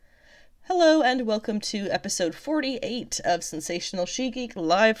Hello and welcome to episode 48 of Sensational She-Geek,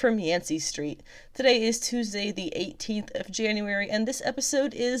 live from Yancey Street. Today is Tuesday the 18th of January, and this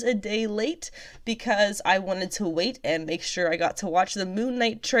episode is a day late because I wanted to wait and make sure I got to watch the Moon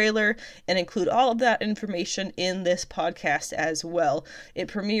Knight trailer and include all of that information in this podcast as well. It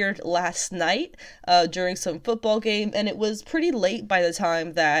premiered last night during some football game, and it was pretty late by the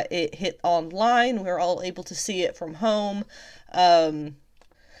time that it hit online. We were all able to see it from home.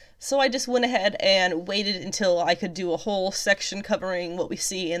 So I just went ahead and waited until I could do a whole section covering what we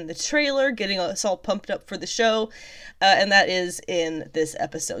see in the trailer, getting us all pumped up for the show, and that is in this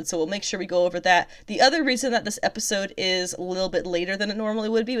episode. So we'll make sure we go over that. The other reason that this episode is a little bit later than it normally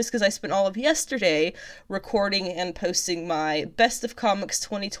would be was because I spent all of yesterday recording and posting my Best of Comics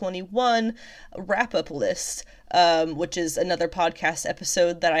 2021 wrap-up list, which is another podcast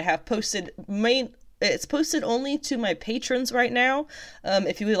episode that I have posted It's posted only to my patrons right now.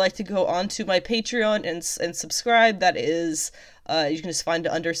 If you would like to go onto my Patreon and subscribe, that is, you can just find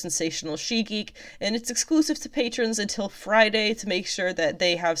it under Sensational She-Geek, and it's exclusive to patrons until Friday to make sure that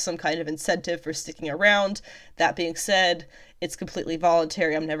they have some kind of incentive for sticking around. That being said, it's completely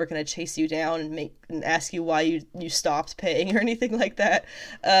voluntary. I'm never going to chase you down and ask you why you stopped paying or anything like that.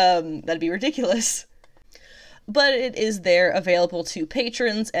 That'd be ridiculous. But it is there available to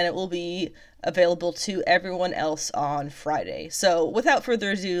patrons, and it will be available to everyone else on Friday. So without further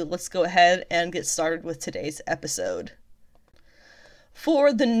ado, let's go ahead and get started with today's episode.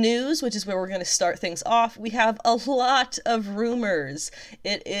 For the news, which is where we're going to start things off, we have a lot of rumors.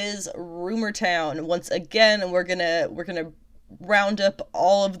 It is Rumor Town once again, and we're gonna round up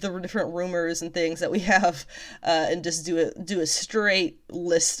all of the different rumors and things that we have and just do a straight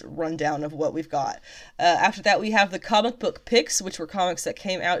list rundown of what we've got. After that, we have the comic book picks, which were comics that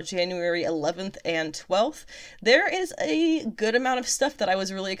came out January 11th and 12th. There is a good amount of stuff that I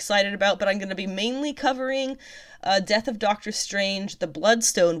was really excited about, but I'm going to be mainly covering Death of Doctor Strange, the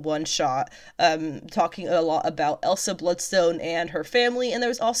Bloodstone one-shot, talking a lot about Elsa Bloodstone and her family, and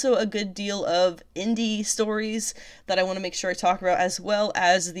there's also a good deal of indie stories that I want to make sure I talk about, as well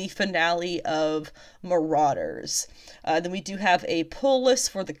as the finale of Marauders. Then we do have a pull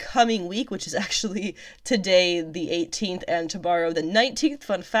list for the coming week, which is actually today, the 18th, and tomorrow, the 19th.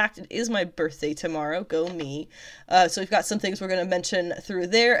 Fun fact, it is my birthday tomorrow. Go me. So we've got some things we're going to mention through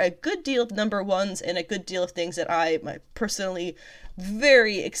there, a good deal of number ones, and a good deal of things that I'm personally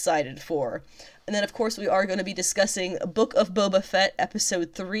very excited for. And then, of course, we are going to be discussing Book of Boba Fett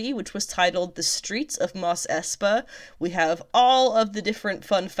Episode 3, which was titled The Streets of Mos Espa. We have all of the different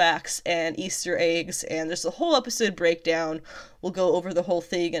fun facts and Easter eggs, and there's a whole episode breakdown. We'll go over the whole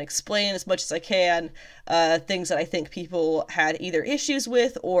thing and explain as much as I can things that I think people had either issues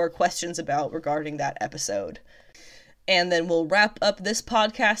with or questions about regarding that episode. And then we'll wrap up this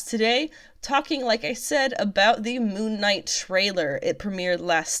podcast today talking, like I said, about the Moon Knight trailer. It premiered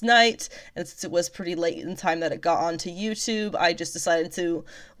last night, and since it was pretty late in time that it got onto YouTube, I just decided to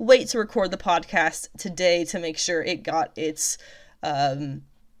wait to record the podcast today to make sure it got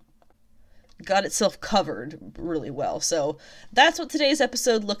itself covered really well. So that's what today's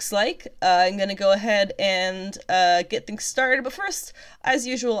episode looks like. I'm going to go ahead and get things started, but first, as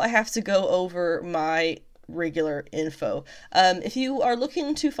usual, I have to go over my regular info. If you are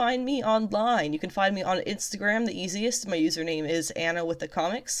looking to find me online, you can find me on Instagram, the easiest. My username is Anna with the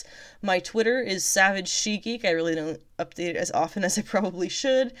Comics. My Twitter is Savage She-Geek. I really don't update it as often as I probably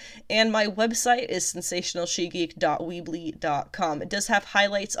should. And my website is sensationalshegeek.weebly.com. It does have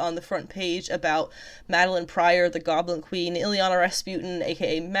highlights on the front page about Madeline Pryor, the Goblin Queen, Ilyana Rasputin,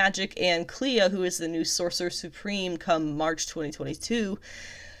 aka Magic, and Clea, who is the new Sorcerer Supreme come March 2022.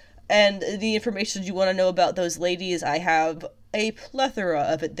 And the information you want to know about those ladies, I have a plethora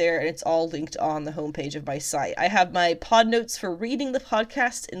of it there, and it's all linked on the homepage of my site. I have my pod notes for reading the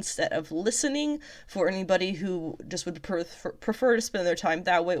podcast instead of listening, for anybody who just would prefer to spend their time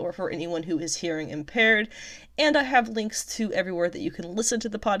that way, or for anyone who is hearing impaired. And I have links to everywhere that you can listen to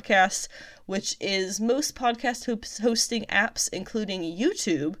the podcast, which is most podcast hosting apps, including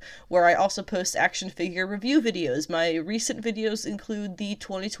YouTube, where I also post action figure review videos. My recent videos include the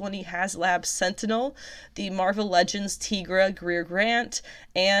 2020 HasLab Sentinel, the Marvel Legends Tigra Greer Grant,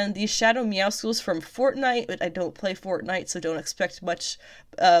 and the Shadow Meowscles from Fortnite, but I don't play Fortnite, so don't expect much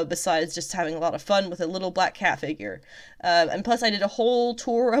besides just having a lot of fun with a little black cat figure. And plus, I did a whole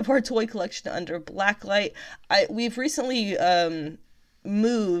tour of our toy collection under Blacklight. We've recently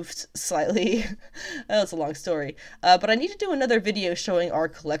moved slightly. That's a long story. But I need to do another video showing our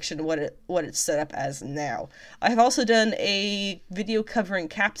collection, what it's set up as now. I have also done a video covering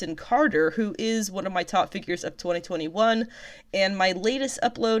Captain Carter, who is one of my top figures of 2021, and my latest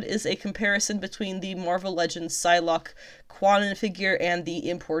upload is a comparison between the Marvel Legends Psylocke Quanon figure and the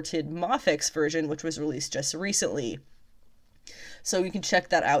imported Mafex version, which was released just recently. So you can check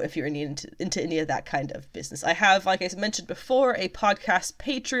that out if you're into any of that kind of business. I have, like I mentioned before, a podcast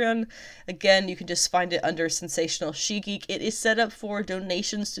Patreon. Again, you can just find it under Sensational She-Geek. It is set up for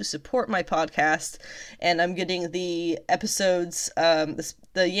donations to support my podcast, and I'm getting the episodes, the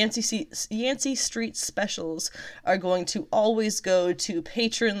Yancey Street specials are going to always go to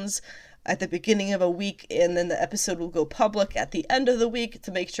patrons at the beginning of a week, and then the episode will go public at the end of the week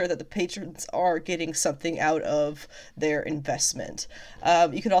to make sure that the patrons are getting something out of their investment.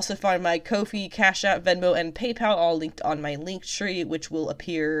 You can also find my Ko-fi, Cash App, Venmo, and PayPal all linked on my Linktree, which will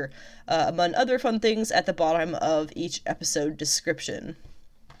appear, among other fun things, at the bottom of each episode description.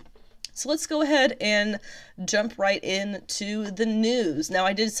 So let's go ahead and jump right into the news. Now,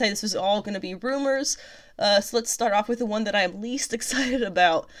 I did say this was all going to be rumors, so let's start off with the one that I'm least excited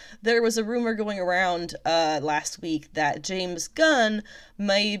about. There was a rumor going around last week that James Gunn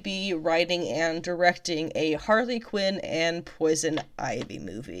may be writing and directing a Harley Quinn and Poison Ivy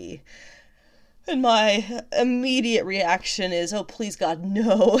movie. And my immediate reaction is, oh, please God,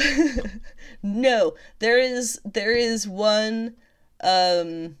 no. No, there is one,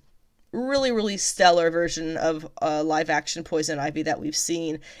 really, really stellar version of live-action Poison Ivy that we've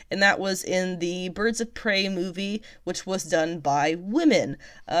seen, and that was in the Birds of Prey movie, which was done by women.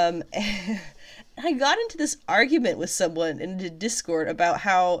 I got into this argument with someone in the Discord about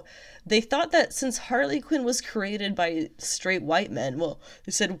how they thought that since Harley Quinn was created by straight white men, well,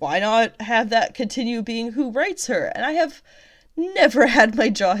 they said, why not have that continue being who writes her? And I have never had my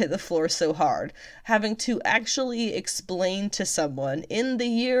jaw hit the floor so hard, having to actually explain to someone in the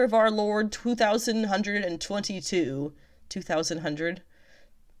year of our Lord 2122,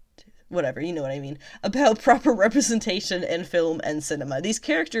 whatever, you know what I mean, about proper representation in film and cinema. These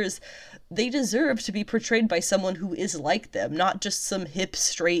characters, they deserve to be portrayed by someone who is like them, not just some hip,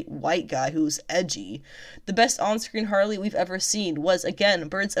 straight, white guy who's edgy. The best on-screen Harley we've ever seen was, again,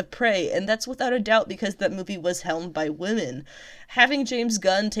 Birds of Prey, and that's without a doubt because that movie was helmed by women. Having James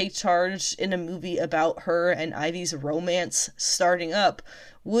Gunn take charge in a movie about her and Ivy's romance starting up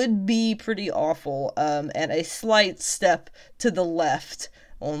would be pretty awful, and a slight step to the left,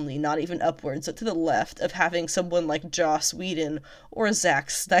 only not even upwards, but to the left, of having someone like Joss Whedon or Zack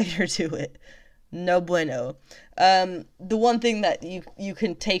Snyder do it. No bueno. The one thing that you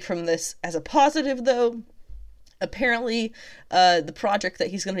can take from this as a positive, though, apparently the project that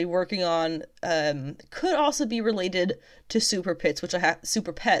he's going to be working on could also be related to Super Pets, which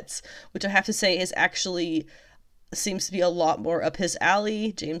I have to say is actually seems to be a lot more up his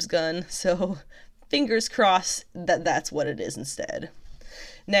alley, James Gunn. So fingers crossed that that's what it is instead.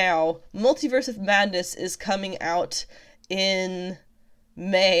 Now, Multiverse of Madness is coming out in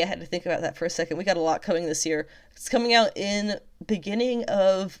May. I had to think about that for a second. We got a lot coming this year. It's coming out in beginning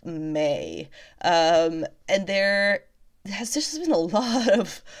of May. And there has just been a lot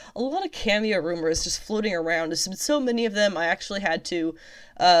of cameo rumors just floating around. There's been so many of them. I actually had to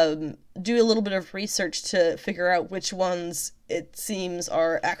do a little bit of research to figure out which ones it seems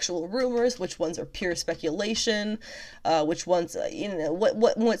are actual rumors, which ones are pure speculation, which ones,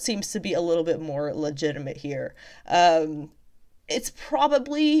 what seems to be a little bit more legitimate here. It's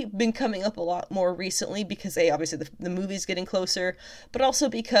probably been coming up a lot more recently because obviously the movie's getting closer, but also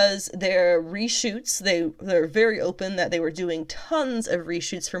because their reshoots, they're very open that they were doing tons of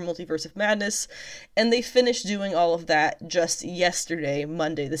reshoots for Multiverse of Madness, and they finished doing all of that just yesterday,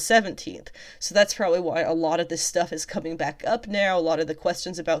 Monday the 17th. So that's probably why a lot of this stuff is coming back up now. A lot of the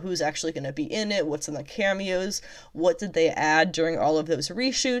questions about who's actually going to be in it, what's in the cameos, what did they add during all of those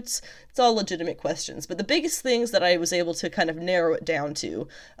reshoots. It's all legitimate questions. But the biggest things that I was able to kind of narrow it down to,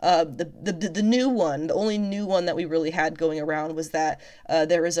 the new one, the only new one that we really had going around was that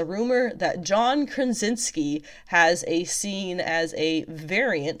there is a rumor that John Krasinski has a scene as a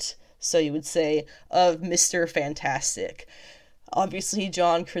variant, so you would say, of Mr. Fantastic. Obviously,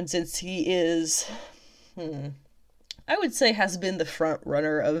 John Krasinski is, I would say, has been the front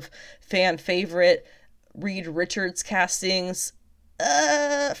runner of fan favorite Reed Richards castings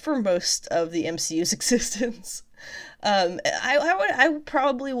for most of the MCU's existence. I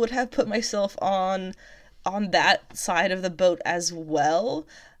probably would have put myself on that side of the boat as well.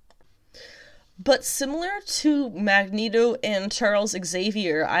 But similar to Magneto and Charles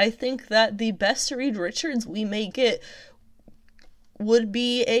Xavier, I think that the best Reed Richards we may get would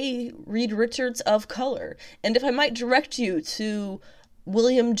be a Reed Richards of color. And if I might direct you to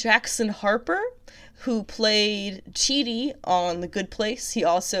William Jackson Harper, who played Chidi on The Good Place. He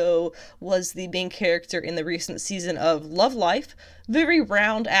also was the main character in the recent season of Love Life. Very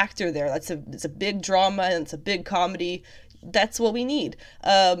round actor there. It's a big drama and it's a big comedy. That's what we need.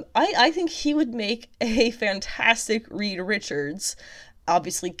 I think he would make a fantastic Reed Richards.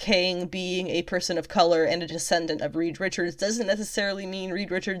 Obviously, Kang being a person of color and a descendant of Reed Richards doesn't necessarily mean Reed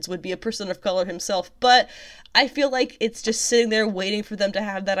Richards would be a person of color himself, but I feel like it's just sitting there waiting for them to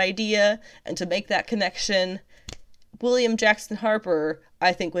have that idea and to make that connection. William Jackson Harper,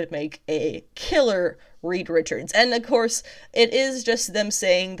 I think, would make a killer Reed Richards. And of course, it is just them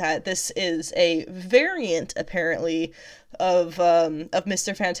saying that this is a variant, apparently, of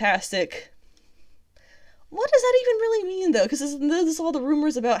Mr. Fantastic. What does that even really mean, though? Because there's all the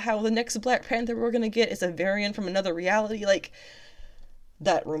rumors about how the next Black Panther we're going to get is a variant from another reality. Like,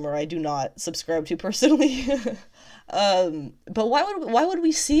 that rumor I do not subscribe to personally. But why would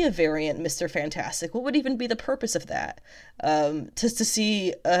we see a variant Mr. Fantastic? What would even be the purpose of that? To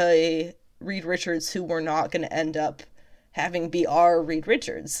see a Reed Richards who we're not going to end up having be our Reed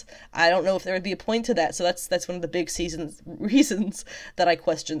Richards. I don't know if there would be a point to that, so that's one of the big reasons that I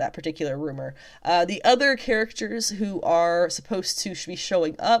question that particular rumor. The other characters who are supposed to be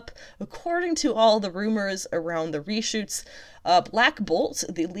showing up, according to all the rumors around the reshoots, Black Bolt,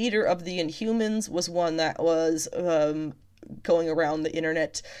 the leader of the Inhumans, was one that was going around the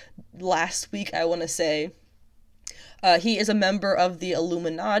internet last week, I want to say. He is a member of the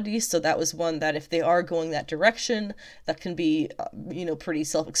Illuminati, so that was one that if they are going that direction, that can be, pretty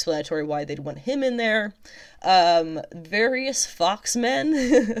self-explanatory why they'd want him in there. Various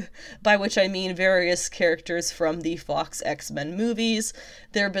Foxmen, by which I mean various characters from the Fox X-Men movies.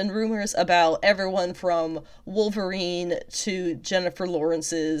 There have been rumors about everyone from Wolverine to Jennifer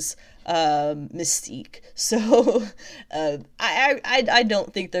Lawrence's Mystique. So I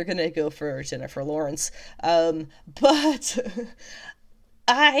don't think they're gonna go for Jennifer Lawrence, but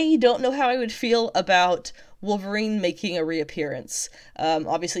I don't know how I would feel about Wolverine making a reappearance.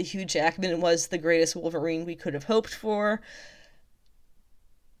 Obviously Hugh Jackman was the greatest Wolverine we could have hoped for,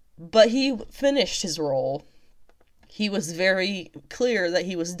 but he finished his role. He was very clear that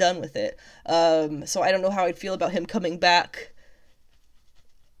he was done with it. So I don't know how I'd feel about him coming back,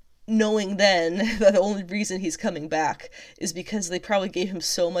 knowing then that the only reason he's coming back is because they probably gave him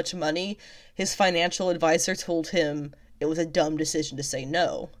so much money, his financial advisor told him it was a dumb decision to say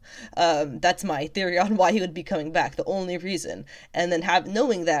no. That's my theory on why he would be coming back, the only reason. And then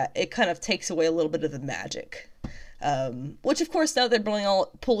knowing that, it kind of takes away a little bit of the magic. Which, of course, now they're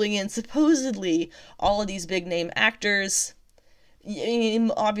pulling in supposedly all of these big name actors.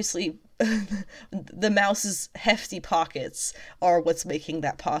 Obviously, the mouse's hefty pockets are what's making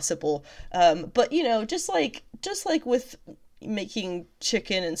that possible. But just like with making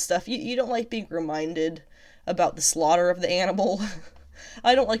chicken and stuff, you don't like being reminded about the slaughter of the animal.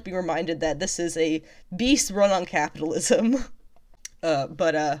 I don't like being reminded that this is a beast run on capitalism.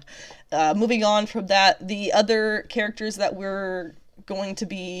 But moving on from that, the other characters that we're going to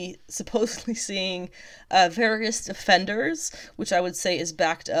be supposedly seeing, various Defenders, which I would say is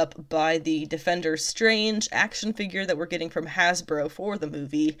backed up by the Defender Strange action figure that we're getting from Hasbro for the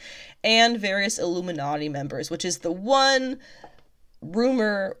movie, and various Illuminati members, which is the one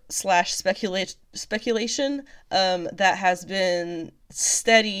rumor / speculation that has been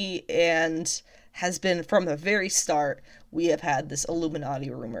steady and has been from the very start. We have had this Illuminati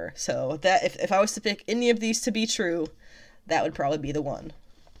rumor, so that if I was to pick any of these to be true, that would probably be the one.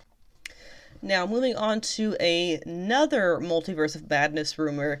 Now, moving on to another Multiverse of Madness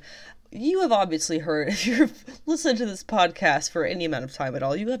rumor. You have obviously heard, if you've listened to this podcast for any amount of time at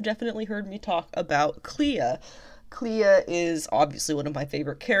all, you have definitely heard me talk about Clea. Clea is obviously one of my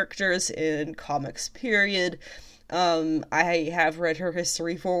favorite characters in comics, period. I have read her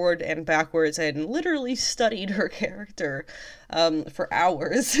history forward and backwards and literally studied her character for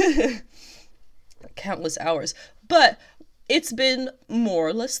hours. Countless hours. But it's been more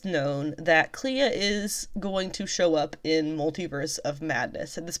or less known that Clea is going to show up in Multiverse of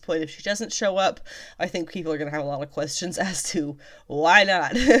Madness. At this point, if she doesn't show up, I think people are going to have a lot of questions as to why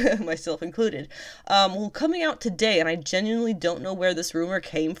not, myself included. Well, coming out today, and I genuinely don't know where this rumor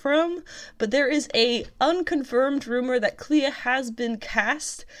came from, but there is a unconfirmed rumor that Clea has been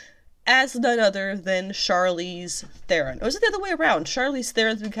cast as none other than Charlize Theron. Or is it the other way around? Charlize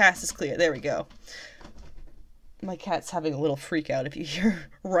Theron's been cast as Clea. There we go. My cat's having a little freak out if you hear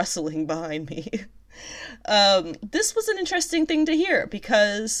rustling behind me. This was an interesting thing to hear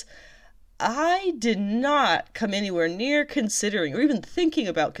because I did not come anywhere near considering, or even thinking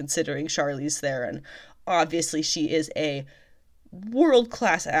about considering, Charlize Theron. Obviously, she is a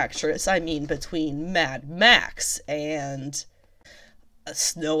world-class actress. I mean, between Mad Max and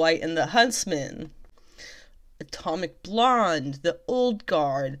Snow White and the Huntsman, Atomic Blonde, The Old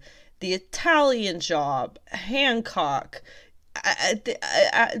Guard, The Italian Job, Hancock.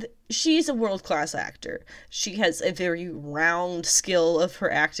 She's a world-class actor. She has a very round skill of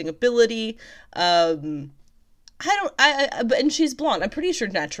her acting ability. And she's blonde. I'm pretty sure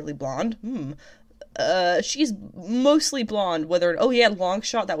naturally blonde. She's mostly blonde, oh yeah, Long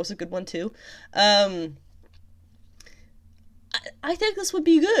Shot, that was a good one too. I think this would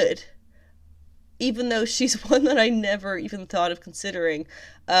be good. Even though she's one that I never even thought of considering.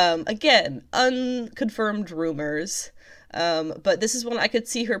 Again, unconfirmed rumors. But this is one I could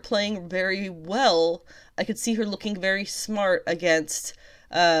see her playing very well. I could see her looking very smart against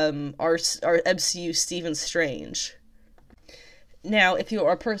our MCU Stephen Strange. Now, if you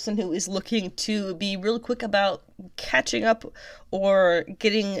are a person who is looking to be real quick about catching up or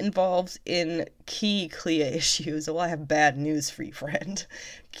getting involved in key Clea issues, well, I have bad news for you, friend.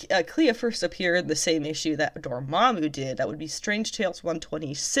 Clea first appeared in the same issue that Dormammu did. That would be Strange Tales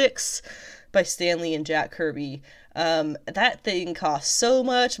 126 by Stan Lee and Jack Kirby. That thing costs so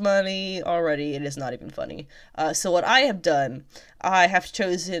much money already, it is not even funny. So what I have done, I have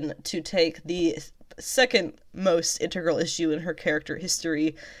chosen to take the second most integral issue in her character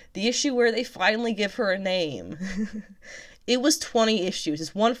history, the issue where they finally give her a name. It was 20 issues.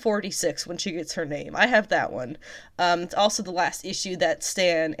 It's 146 when she gets her name. I have that one. It's also the last issue that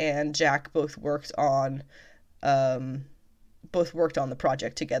Stan and Jack both worked on the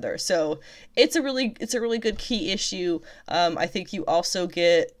project together. So it's a really good key issue. I think you also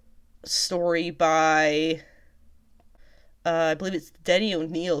get story by I believe it's Denny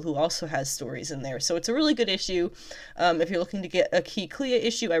O'Neil, who also has stories in there. So it's a really good issue. If you're looking to get a key Clea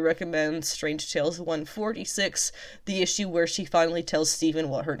issue, I recommend Strange Tales 146, the issue where she finally tells Steven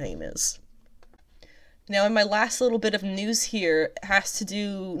what her name is. Now, in my last little bit of news here, has to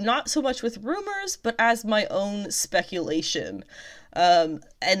do not so much with rumors, but as my own speculation. And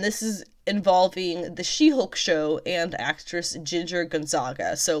this is involving the She-Hulk show and actress Ginger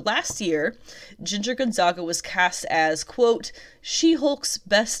Gonzaga. So last year, Ginger Gonzaga was cast as, quote, She-Hulk's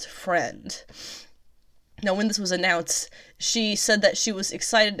best friend. Now, when this was announced, she said that she was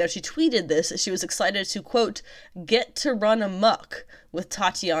excited, now she tweeted this, she was excited to, quote, get to run amok with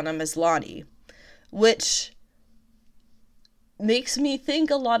Tatiana Maslany, which makes me think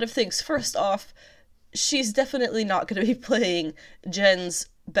a lot of things. First off, she's definitely not going to be playing Jen's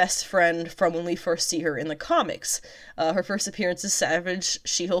best friend from when we first see her in the comics. Her first appearance is Savage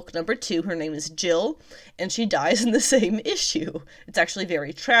She-Hulk #2. Her name is Jill, and she dies in the same issue. It's actually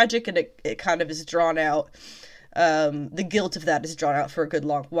very tragic, and it kind of is drawn out. The guilt of that is drawn out for a good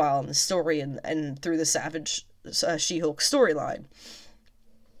long while in the story and through the Savage She-Hulk storyline.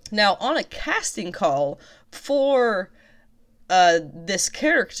 Now, on a casting call for this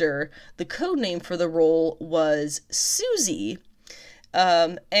character, the codename for the role was Susie,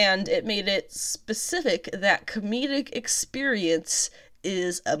 and it made it specific that comedic experience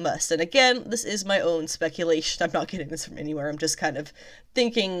is a must. And again, this is my own speculation. I'm not getting this from anywhere. I'm just kind of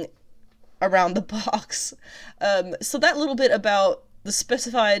thinking around the box. So that little bit about the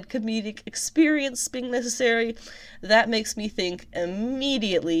specified comedic experience being necessary, that makes me think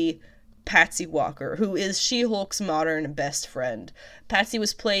immediately Patsy Walker, who is She-Hulk's modern best friend. Patsy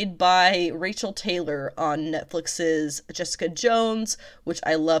was played by Rachel Taylor on Netflix's Jessica Jones, which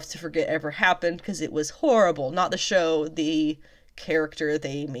I love to forget ever happened because it was horrible. Not the show, the character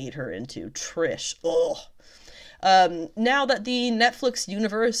they made her into, Trish. Ugh. Now that the Netflix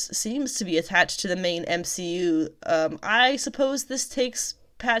universe seems to be attached to the main MCU, I suppose this takes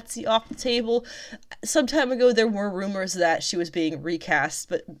Patsy off the table. Some time ago, there were rumors that she was being recast,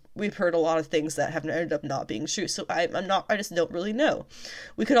 but we've heard a lot of things that have ended up not being true, so I just don't really know.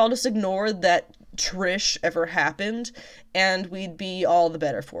 We could all just ignore that Trish ever happened, and we'd be all the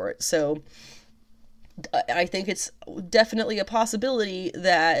better for it. So I think it's definitely a possibility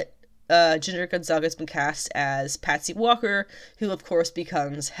that Ginger Gonzaga has been cast as Patsy Walker, who of course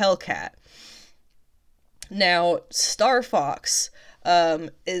becomes Hellcat. Now, Star Fox,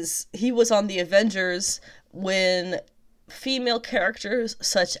 he was on the Avengers when female characters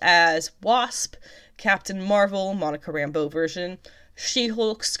such as Wasp, Captain Marvel, Monica Rambeau version,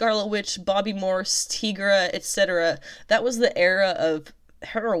 She-Hulk, Scarlet Witch, Bobby Morse, Tigra, etc. That was the era of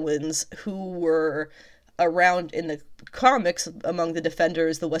heroines who were around in the comics among the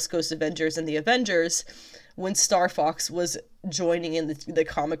Defenders, the West Coast Avengers, and the Avengers when Star Fox was joining in the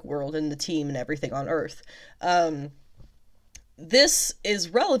comic world and the team and everything on Earth. This is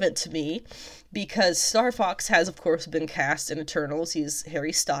relevant to me because Star Fox has, of course, been cast in Eternals. He's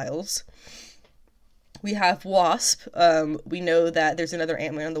Harry Styles. We have Wasp. We know that there's another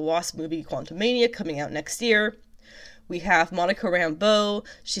Ant-Man and the Wasp movie, Quantumania, coming out next year. We have Monica Rambeau.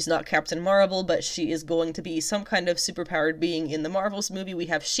 She's not Captain Marvel, but she is going to be some kind of superpowered being in the Marvels movie. We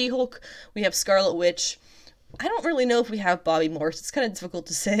have She-Hulk. We have Scarlet Witch. I don't really know if we have Bobby Morse. It's kind of difficult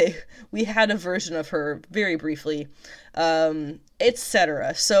to say. We had a version of her very briefly,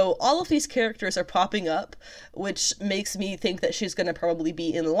 etc. So all of these characters are popping up, which makes me think that she's going to probably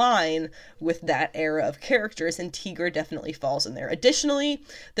be in line with that era of characters, and Tigra definitely falls in there. Additionally,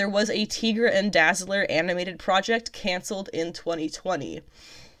 there was a Tigra and Dazzler animated project canceled in 2020.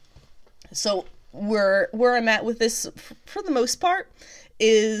 So where I'm at with this, for the most part,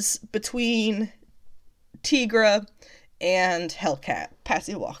 is between Tigra and Hellcat,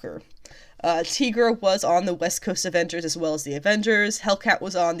 Patsy Walker. Tigra was on the West Coast Avengers as well as the Avengers. Hellcat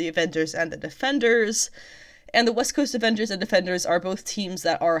was on the Avengers and the Defenders. And the West Coast Avengers and Defenders are both teams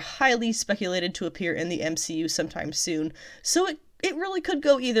that are highly speculated to appear in the MCU sometime soon. So it really could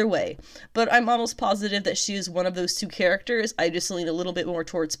go either way. But I'm almost positive that she is one of those two characters. I just lean a little bit more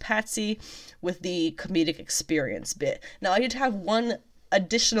towards Patsy with the comedic experience bit. Now, I did have one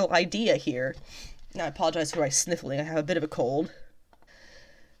additional idea here. Now, I apologize for my sniffling. I have a bit of a cold.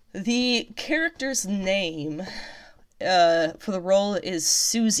 The character's name for the role is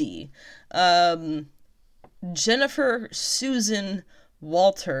Susie. Jennifer Susan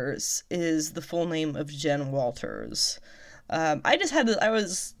Walters is the full name of Jen Walters. I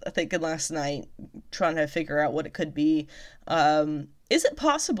was thinking last night, trying to figure out what it could be. Is it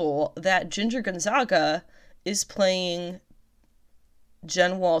possible that Ginger Gonzaga is playing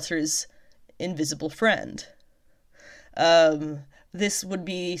Jen Walters' invisible friend? This would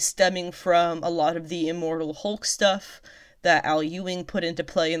be stemming from a lot of the Immortal Hulk stuff that Al Ewing put into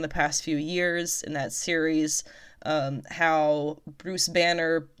play in the past few years in that series. How Bruce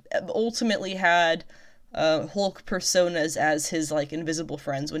Banner ultimately had Hulk personas as his invisible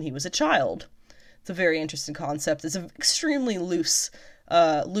friends when he was a child. It's a very interesting concept. It's extremely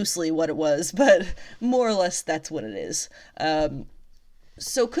loosely what it was, but more or less that's what it is.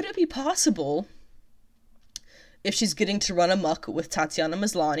 So could it be possible, if she's getting to run amok with Tatiana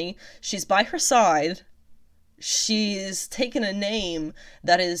Maslany, she's by her side, she's taken a name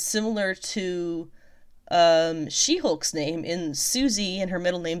that is similar to She-Hulk's name in Susie, and her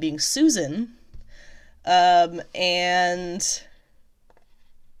middle name being Susan, and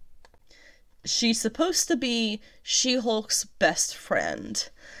she's supposed to be She-Hulk's best friend,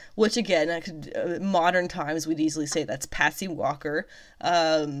 which again, modern times we'd easily say that's Patsy Walker.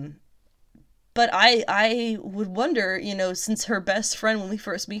 But I would wonder, since her best friend, when we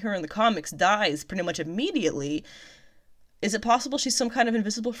first meet her in the comics, dies pretty much immediately, is it possible she's some kind of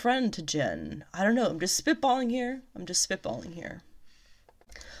invisible friend to Jen? I don't know. I'm just spitballing here.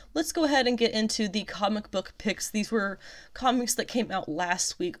 Let's go ahead and get into the comic book picks. These were comics that came out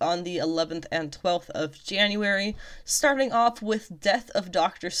last week on the 11th and 12th of January, starting off with Death of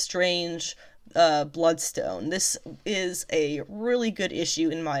Doctor Strange, Bloodstone. This is a really good issue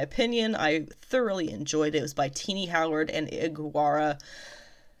in my opinion. I thoroughly enjoyed it. It was by Tini Howard and Iguara.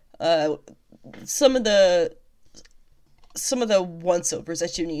 Some of the once-overs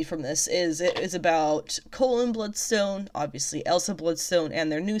that you need from this is about Cole and Bloodstone, obviously Elsa Bloodstone,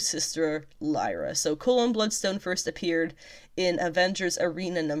 and their new sister, Lyra. So Cole and Bloodstone first appeared in Avengers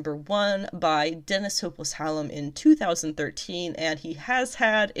Arena #1 by Dennis Hopeless Hallam in 2013, and he has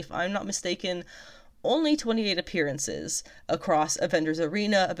had, if I'm not mistaken, only 28 appearances across Avengers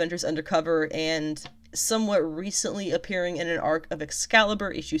Arena, Avengers Undercover, and somewhat recently appearing in an arc of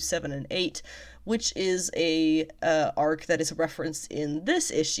Excalibur, issue 7 and 8, which is a arc that is referenced in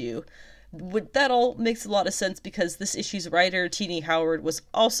this issue. That all makes a lot of sense because this issue's writer, Tini Howard, was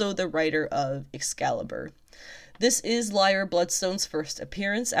also the writer of Excalibur. This is Lyra Bloodstone's first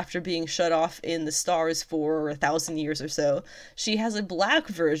appearance after being shut off in the stars for 1,000 years or so. She has a black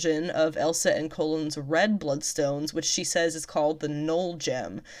version of Elsa and Colin's red Bloodstones, which she says is called the Null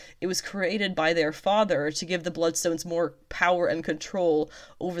Gem. It was created by their father to give the Bloodstones more power and control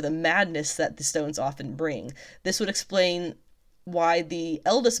over the madness that the stones often bring. This would explain why the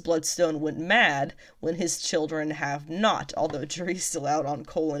eldest Bloodstone went mad when his children have not, although jury's still out on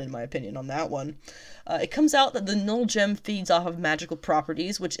Colin, in my opinion, on that one. It comes out that the Null Gem feeds off of magical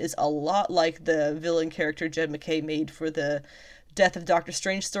properties, which is a lot like the villain character Jed MacKay made for the death of Doctor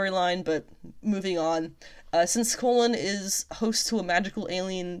Strange storyline, but moving on. Since Colin is host to a magical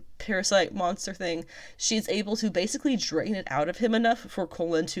alien parasite monster thing, she's able to basically drain it out of him enough for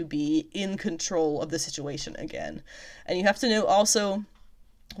Colin to be in control of the situation again. And you have to know also,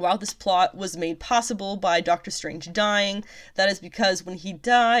 while this plot was made possible by Doctor Strange dying, that is because when he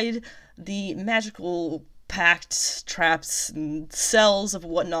died, the magical packed traps and cells of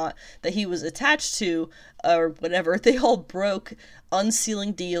whatnot that he was attached to, or whatever, they all broke,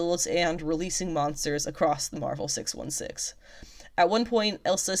 unsealing deals and releasing monsters across the Marvel 616. At one point,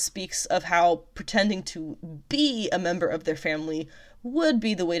 Elsa speaks of how pretending to be a member of their family would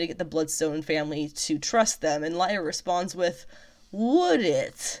be the way to get the Bloodstone family to trust them, and Lyra responds with, "Would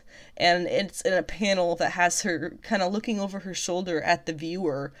it?" And it's in a panel that has her kind of looking over her shoulder at the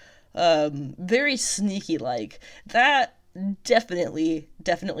viewer, very sneaky like. That definitely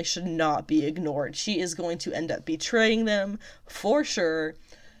should not be ignored. She is going to end up betraying them for sure.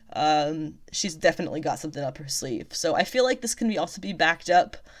 She's definitely got something up her sleeve. So I feel like this can also be backed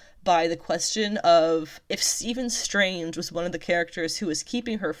up by the question of if Stephen Strange was one of the characters who was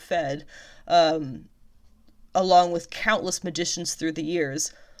keeping her fed, along with countless magicians through the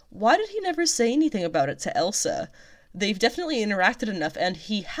years, why did he never say anything about it to Elsa? They've definitely interacted enough, and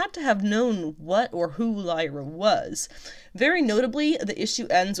he had to have known what or who Lyra was. Very notably, the issue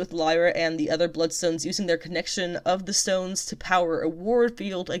ends with Lyra and the other Bloodstones using their connection of the stones to power a war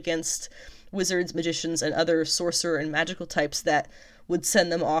field against wizards, magicians, and other sorcerer and magical types that would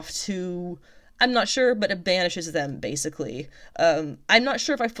send them off to... I'm not sure, but it banishes them, basically. I'm not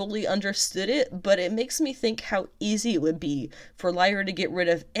sure if I fully understood it, but it makes me think how easy it would be for Lyra to get rid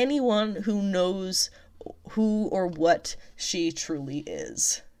of anyone who knows who or what she truly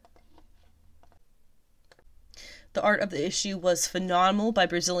is. The art of the issue was phenomenal by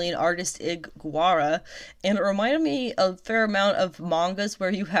Brazilian artist Ig Guara, and it reminded me a fair amount of mangas where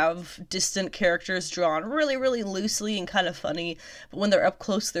you have distant characters drawn really, really loosely and kind of funny, but when they're up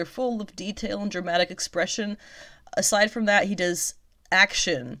close, they're full of detail and dramatic expression. Aside from that, he does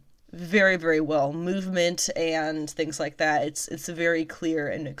action very, very well, movement and things like that. It's very clear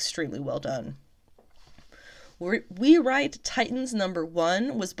and extremely well done. We Ride Titans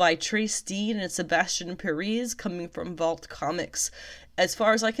 #1 was by Trace Dean and Sebastian Perez, coming from Vault Comics. As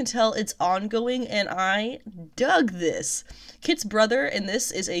far as I can tell, it's ongoing, and I dug this. Kit's brother in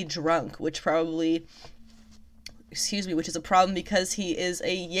this is a drunk, which is a problem because he is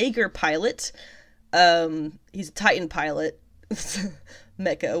a Jaeger pilot. He's a Titan pilot.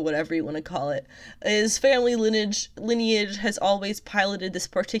 Mecha, whatever you want to call it. His family lineage has always piloted this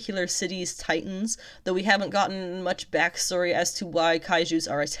particular city's Titans, though we haven't gotten much backstory as to why kaijus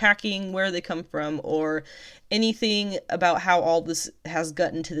are attacking, where they come from, or anything about how all this has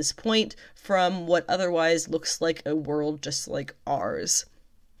gotten to this point from what otherwise looks like a world just like ours.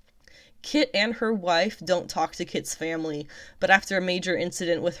 Kit and her wife don't talk to Kit's family, but after a major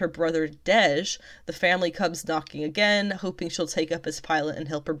incident with her brother Dej, the family comes knocking again, hoping she'll take up as pilot and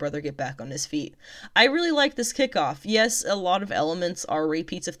help her brother get back on his feet. I really like this kickoff. Yes, a lot of elements are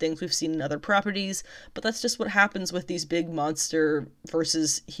repeats of things we've seen in other properties, but that's just what happens with these big monster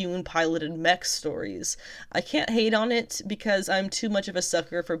versus human piloted mech stories. I can't hate on it because I'm too much of a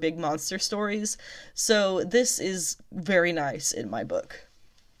sucker for big monster stories, so this is very nice in my book.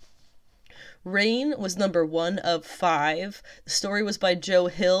 Rain was #1 of 5. The story was by Joe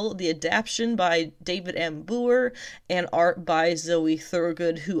Hill, the adaptation by David M. Booher, and art by Zoe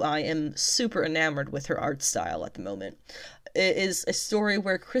Thorogood, who I am super enamored with her art style at the moment. It is a story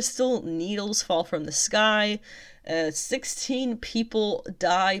where crystal needles fall from the sky. 16 people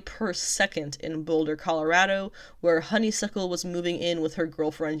die per second in Boulder, Colorado, where Honeysuckle was moving in with her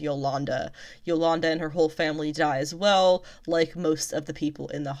girlfriend Yolanda. Yolanda and her whole family die as well, like most of the people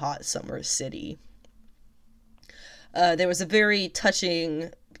in the hot summer city. There was a very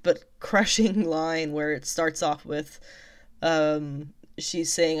touching but crushing line where it starts off with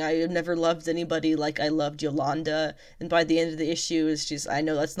she's saying, "I have never loved anybody like I loved Yolanda," and by the end of the issue, I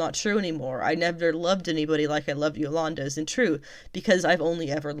know that's not true anymore. I never loved anybody like I loved Yolanda isn't true, because I've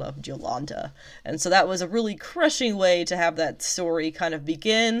only ever loved Yolanda. And so that was a really crushing way to have that story kind of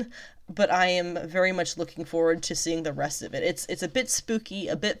begin, but I am very much looking forward to seeing the rest of it. It's a bit spooky,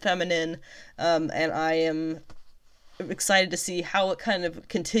 a bit feminine, and I am excited to see how it kind of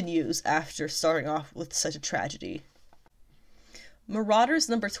continues after starting off with such a tragedy. Marauders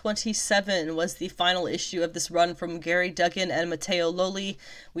 #27 was the final issue of this run from Gary Duggan and Matteo Loli.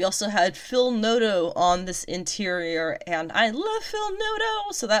 We also had Phil Noto on this interior, and I love Phil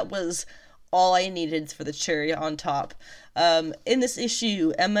Noto, so that was all I needed for the cherry on top. In this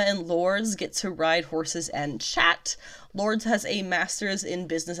issue, Emma and Lords get to ride horses and chat. Lords has a master's in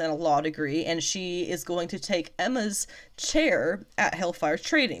business and a law degree, and she is going to take Emma's chair at Hellfire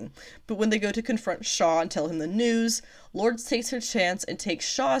Trading. But when they go to confront Shaw and tell him the news, Lords takes her chance and takes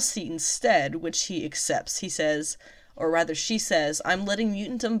Shaw's seat instead, which he accepts. He says, or rather she says, "I'm letting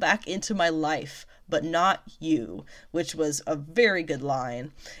mutantum back into my life, but not you," which was a very good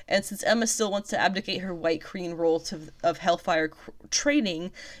line. And since Emma still wants to abdicate her White Queen role of Hellfire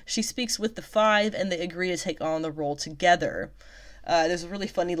Trading, she speaks with the Five, and they agree to take on the role together. There's a really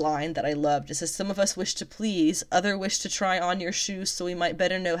funny line that I loved. It says, "Some of us wish to please, other wish to try on your shoes so we might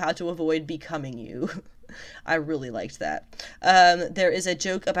better know how to avoid becoming you." I really liked that. There is a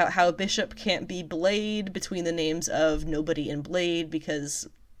joke about how Bishop can't be Blade between the names of Nobody and Blade because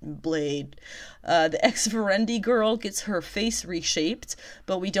Blade. The ex-Verendi girl gets her face reshaped,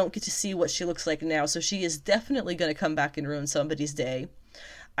 but we don't get to see what she looks like now, so she is definitely going to come back and ruin somebody's day.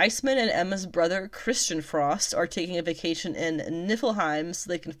 Iceman and Emma's brother, Christian Frost, are taking a vacation in Niflheim so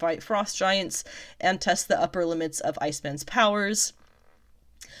they can fight frost giants and test the upper limits of Iceman's powers.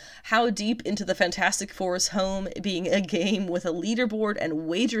 How Deep into the Fantastic Four's home being a game with a leaderboard and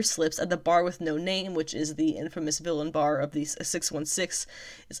wager slips at the Bar with No Name, which is the infamous villain bar of the 616,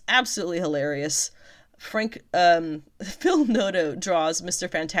 is absolutely hilarious. Phil Noto draws Mr.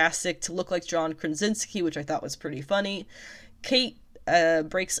 Fantastic to look like John Krasinski, which I thought was pretty funny. Kate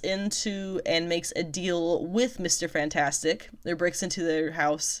breaks into and makes a deal with Mr. Fantastic, or breaks into their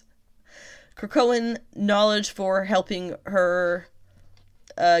house. Krakoan knowledge for helping her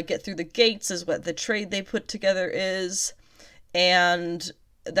get through the gates is what the trade they put together is. And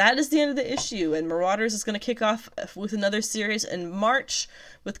that is the end of the issue. And Marauders is going to kick off with another series in March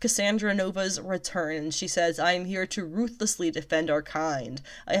with Cassandra Nova's return. And she says, "I am here to ruthlessly defend our kind.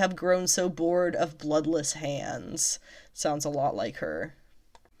 I have grown so bored of bloodless hands." Sounds a lot like her.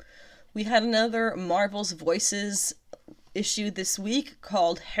 We had another Marvel's Voices issue this week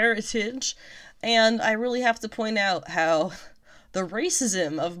called Heritage. And I really have to point out how the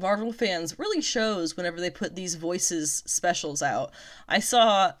racism of Marvel fans really shows whenever they put these Voices specials out. I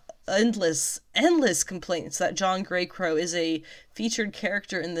saw endless complaints that John Greycrow is a featured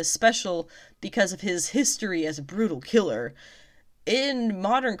character in this special because of his history as a brutal killer. In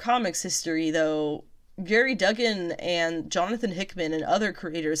modern comics history, though, Gary Duggan and Jonathan Hickman and other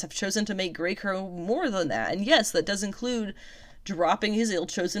creators have chosen to make Greycrow more than that. And yes, that does include dropping his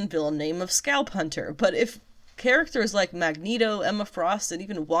ill-chosen villain name of Scalp Hunter. But if characters like Magneto, Emma Frost, and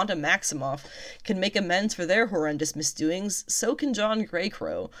even Wanda Maximoff can make amends for their horrendous misdoings, so can John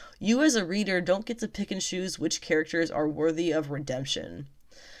Greycrow. You as a reader don't get to pick and choose which characters are worthy of redemption.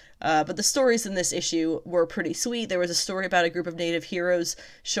 But the stories in this issue were pretty sweet. There was a story about a group of Native heroes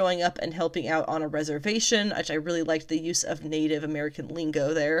showing up and helping out on a reservation, which I really liked the use of Native American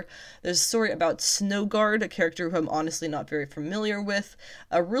lingo there. There's a story about Snowguard, a character who I'm honestly not very familiar with.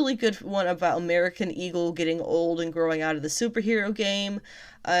 A really good one about American Eagle getting old and growing out of the superhero game.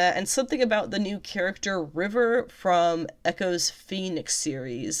 And something about the new character River from Echo's Phoenix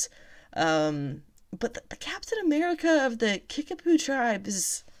series. But the Captain America of the Kickapoo tribe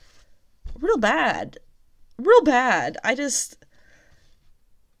is real bad. I just,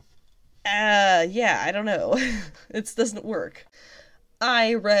 I don't know. It doesn't work.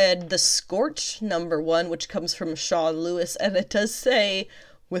 I read The Scorch #1, which comes from Sean Lewis, and it does say,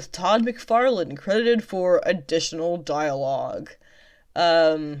 with Todd McFarlane credited for additional dialogue.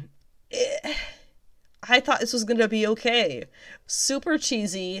 I thought this was gonna be okay. Super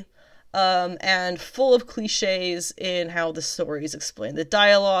cheesy, and full of cliches in how the story is explained. The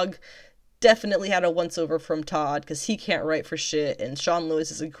dialogue definitely had a once-over from Todd, because he can't write for shit, and Sean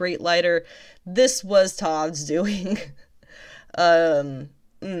Lewis is a great writer. This was Todd's doing. No,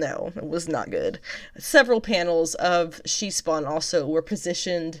 it was not good. Several panels of She-Spawn also were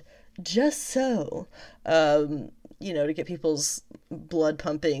positioned just so, to get people's blood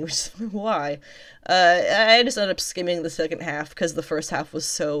pumping, which is why. I just ended up skimming the second half, because the first half was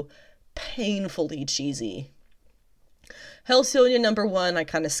so painfully cheesy. Hellsonia #1, I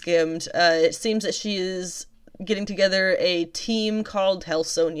kind of skimmed. It seems that she is getting together a team called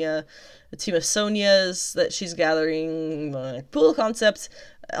Hellsonia, a team of Sonias that she's gathering. Cool concept.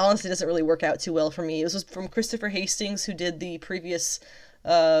 Honestly, doesn't really work out too well for me. This was from Christopher Hastings, who did the previous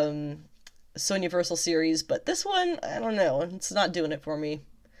Soniaversal series, but this one, I don't know. It's not doing it for me.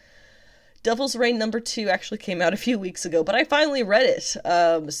 Devil's Reign #2 actually came out a few weeks ago, but I finally read it.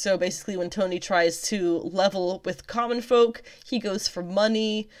 So basically when Tony tries to level with common folk, he goes for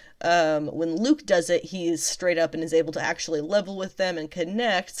money. When Luke does it, he is straight up and is able to actually level with them and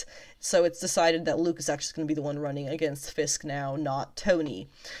connect. So it's decided that Luke is actually going to be the one running against Fisk now, not Tony.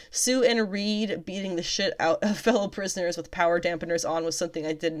 Sue and Reed beating the shit out of fellow prisoners with power dampeners on was something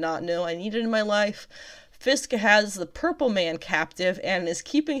I did not know I needed in my life. Fisk has the Purple Man captive and is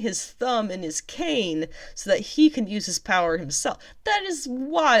keeping his thumb in his cane so that he can use his power himself. That is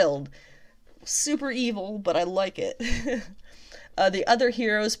wild. Super evil, but I like it. The other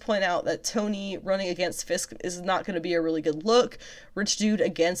heroes point out that Tony running against Fisk is not going to be a really good look. Rich dude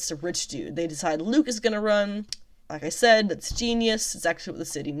against rich dude. They decide Luke is going to run. Like I said, that's genius. It's actually what the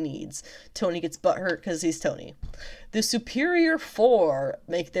city needs. Tony gets butthurt because he's Tony. The Superior Four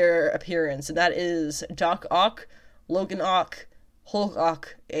make their appearance, and that is Doc Ock, Logan Ock, Hulk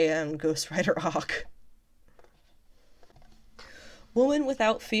Ock, and Ghost Rider Ock. Woman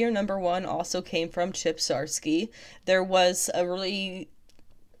Without Fear #1 also came from Chip Zdarsky. There was a really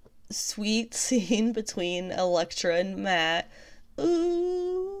sweet scene between Elektra and Matt.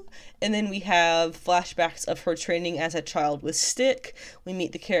 Ooh. And then we have flashbacks of her training as a child with Stick. We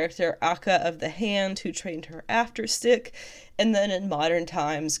meet the character Akka of the Hand, who trained her after Stick. And then in modern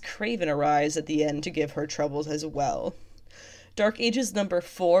times, Kraven arrives at the end to give her troubles as well. Dark Ages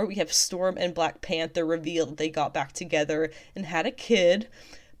 #4, we have Storm and Black Panther reveal that they got back together and had a kid.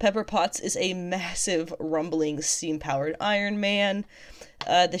 Pepper Potts is a massive, rumbling, steam-powered Iron Man.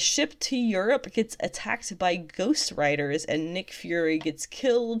 The ship to Europe gets attacked by Ghost Riders and Nick Fury gets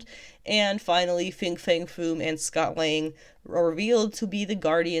killed. And finally, Fin Fang Foom and Scott Lang are revealed to be the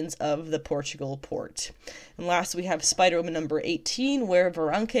guardians of the Portugal port. And last, we have Spider-Woman #18, where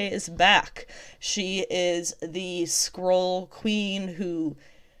Veranke is back. She is the Skrull queen who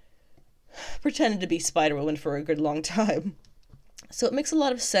pretended to be Spider-Woman for a good long time. So it makes a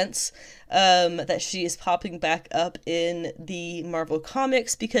lot of sense that she is popping back up in the Marvel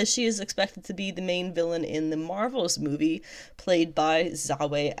Comics because she is expected to be the main villain in the Marvels movie, played by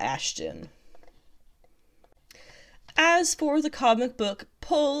Zawe Ashton. As for the comic book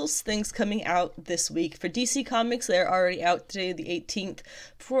polls, things coming out this week. For DC Comics, they're already out today, the 18th.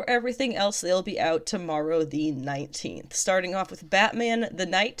 For everything else, they'll be out tomorrow, the 19th. Starting off with Batman the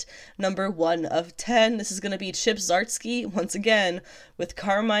Knight, #1 of 10. This is going to be Chip Zdarsky, once again, with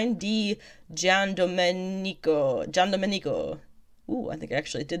Carmine Di Giandomenico. Ooh, I think I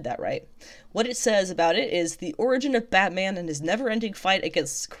actually did that right. What it says about it is the origin of Batman and his never-ending fight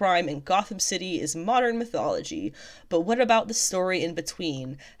against crime in Gotham City is modern mythology. But what about the story in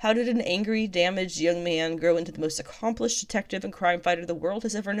between? How did an angry, damaged young man grow into the most accomplished detective and crime fighter the world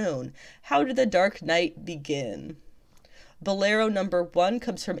has ever known? How did the Dark Knight begin? Bolero #1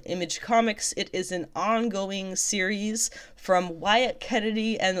 comes from Image Comics. It is an ongoing series from Wyatt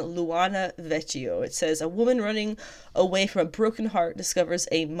Kennedy and Luana Vecchio. It says, a woman running away from a broken heart discovers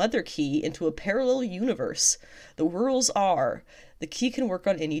a mother key into a parallel universe. The rules are, the key can work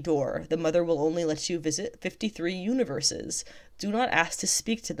on any door. The mother will only let you visit 53 universes. Do not ask to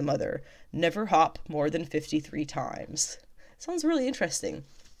speak to the mother. Never hop more than 53 times. Sounds really interesting.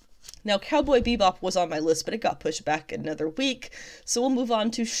 Now, Cowboy Bebop was on my list, but it got pushed back another week, so we'll move on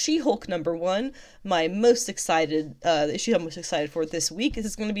to She-Hulk #1. My most excited, the issue I'm most excited for this week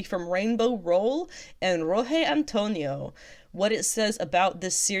is going to be from Rainbow Roll and Roge Antonio. What it says about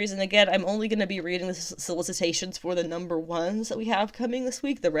this series, and again, I'm only going to be reading the solicitations for the #1s that we have coming this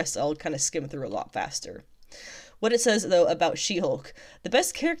week. The rest I'll kind of skim through a lot faster. What it says, though, about She-Hulk. The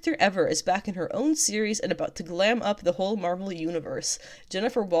best character ever is back in her own series and about to glam up the whole Marvel Universe.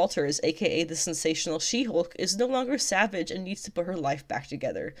 Jennifer Walters, aka the sensational She-Hulk, is no longer savage and needs to put her life back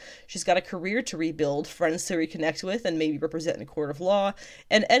together. She's got a career to rebuild, friends to reconnect with and maybe represent in a court of law,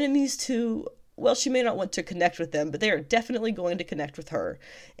 and enemies to... well, she may not want to connect with them, but they are definitely going to connect with her.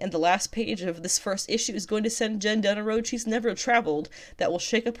 And the last page of this first issue is going to send Jen down a road she's never traveled that will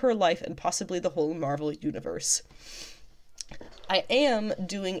shake up her life and possibly the whole Marvel Universe. I am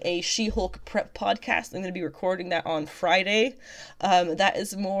doing a She-Hulk prep podcast. I'm going to be recording that on Friday. That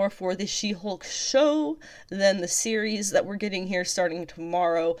is more for the She-Hulk show than the series that we're getting here starting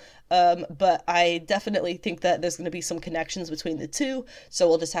tomorrow. But I definitely think that there's going to be some connections between the two, so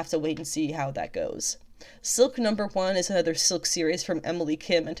we'll just have to wait and see how that goes. Silk #1 is another Silk series from Emily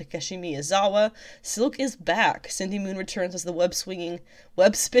Kim and Takeshi Miyazawa. Silk is back. Cindy Moon returns as the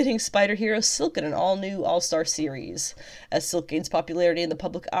web-spinning spider hero Silk in an all-new all-star series. As Silk gains popularity in the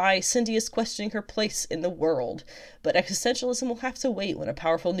public eye, Cindy is questioning her place in the world. but existentialism will have to wait when a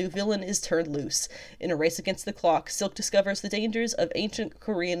powerful new villain is turned loose. In a race against the clock, Silk discovers the dangers of ancient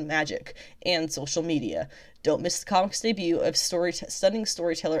Korean magic and social media. Don't miss the comics debut of stunning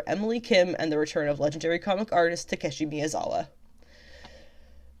storyteller Emily Kim and the return of legendary comic artist Takeshi Miyazawa.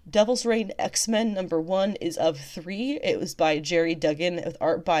 Devil's Reign X-Men #1 is of 3. It was by Jerry Duggan with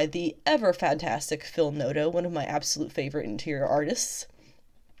art by the ever-fantastic Phil Noto, one of my absolute favorite interior artists.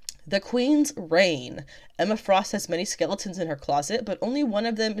 The Queen's Reign. Emma Frost has many skeletons in her closet, but only one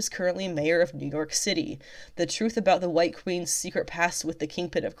of them is currently mayor of New York City. The truth about the White Queen's secret past with the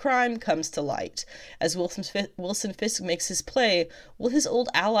kingpin of crime comes to light. As Wilson Fisk makes his play, will his old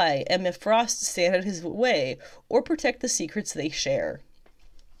ally, Emma Frost, stand in his way, or protect the secrets they share?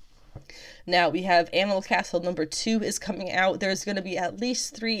 Now, we have Animal Castle #2 is coming out. There's going to be at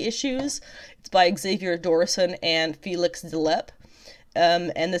least 3 issues. It's by Xavier Dorison and Felix Delep.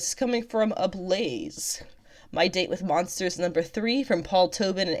 And this is coming from Ablaze. My Date with Monsters #3 from Paul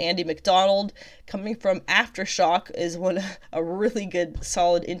Tobin and Andy McDonald. Coming from Aftershock is a really good,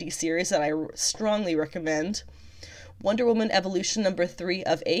 solid indie series that I strongly recommend. Wonder Woman Evolution #3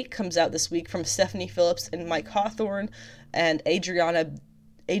 of 8 comes out this week from Stephanie Phillips and Mike Hawthorne and Adriano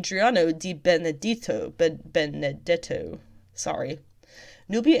Di Benedetto. Sorry.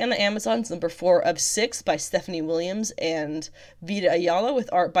 Nubia and the Amazons #4 of 6 by Stephanie Williams and Vida Ayala with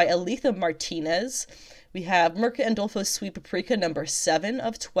art by Aletha Martinez. We have Mirka Andolfo's Sweet Paprika #7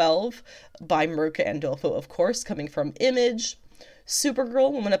 of 12 by Mirka Andolfo, of course, coming from Image.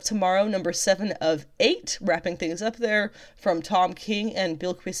 Supergirl Woman Up Tomorrow #7 of 8, wrapping things up there, from Tom King and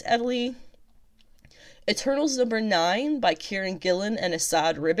Bilquis Evely. Eternals #9 by Kieran Gillen and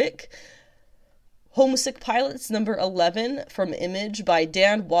Asad Ribic. Homesick Pilots #11 from Image by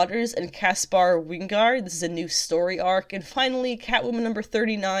Dan Waters and Caspar Wingard. This is a new story arc. And finally, Catwoman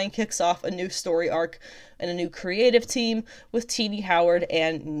 #39 kicks off a new story arc and a new creative team with Teenie Howard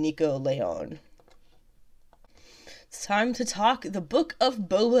and Nico Leon. It's time to talk the Book of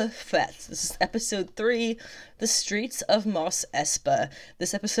Boba Fett. This is episode 3, The Streets of Mos Espa.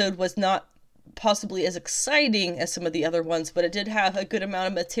 This episode was not possibly as exciting as some of the other ones, but it did have a good amount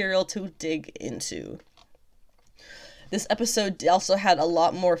of material to dig into. This episode also had a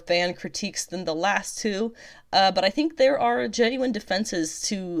lot more fan critiques than the last 2, but I think there are genuine defenses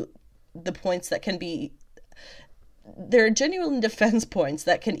to the points that can be... There are genuine defense points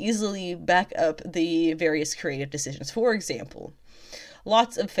that can easily back up the various creative decisions. For example,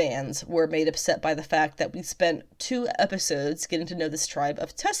 lots of fans were made upset by the fact that we spent 2 episodes getting to know this tribe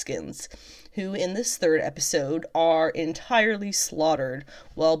of Tuskens, who in this 3rd episode are entirely slaughtered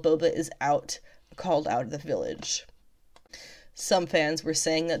while Boba is called out of the village. Some fans were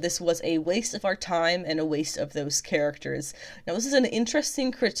saying that this was a waste of our time and a waste of those characters. Now, this is an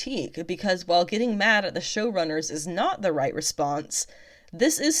interesting critique, because while getting mad at the showrunners is not the right response,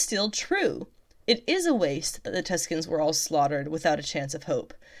 this is still true. It is a waste that the Tuskens were all slaughtered without a chance of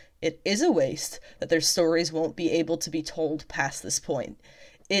hope. It is a waste that their stories won't be able to be told past this point.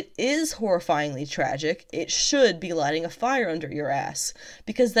 It is horrifyingly tragic. It should be lighting a fire under your ass,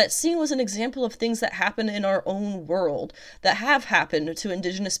 because that scene was an example of things that happen in our own world, that have happened to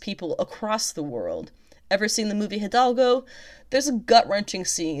indigenous people across the world. Ever seen the movie Hidalgo? There's a gut-wrenching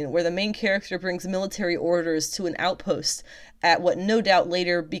scene where the main character brings military orders to an outpost at what no doubt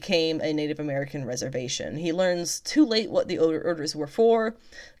later became a Native American reservation. He learns too late what the orders were for: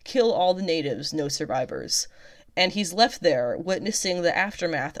 kill all the natives, no survivors. And he's left there, witnessing the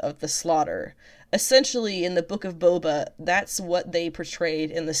aftermath of the slaughter. Essentially, in the Book of Boba, that's what they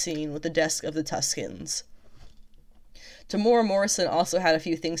portrayed in the scene with the desk of the Tuskens. Tamora Morrison also had a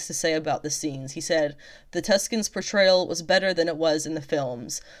few things to say about the scenes. He said, "The Tuskens' portrayal was better than it was in the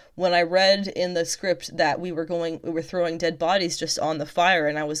films. When I read in the script that we were throwing dead bodies just on the fire,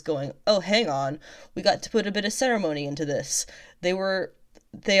 and I was going, oh, hang on, we got to put a bit of ceremony into this.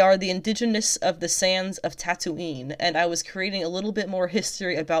 They are the indigenous of the sands of Tatooine, and I was creating a little bit more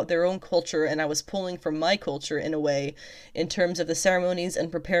history about their own culture, and I was pulling from my culture in a way, in terms of the ceremonies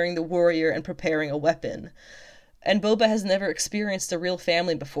and preparing the warrior and preparing a weapon. And Boba has never experienced a real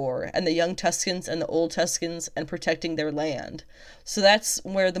family before, and the young Tuskens and the old Tuskens, and protecting their land. So that's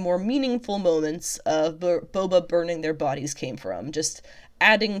where the more meaningful moments of Boba burning their bodies came from, just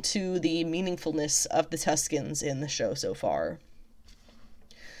adding to the meaningfulness of the Tuskens in the show so far.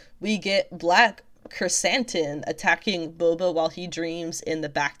 We get Black Krrsantan attacking Boba while he dreams in the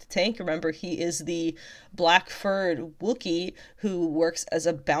Bacta tank. Remember, he is the black-furred Wookiee who works as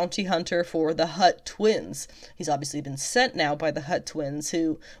a bounty hunter for the Hutt twins. He's obviously been sent now by the Hutt twins,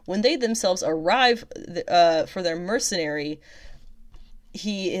 who, when they themselves arrive for their mercenary,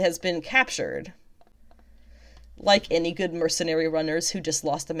 he has been captured. Like any good mercenary runners who just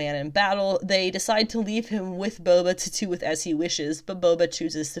lost a man in battle, they decide to leave him with Boba to do with as he wishes, but Boba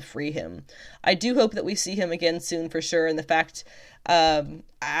chooses to free him. I do hope that we see him again soon for sure, and the fact,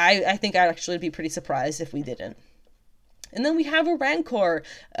 I think I'd actually be pretty surprised if we didn't. And then we have a Rancor.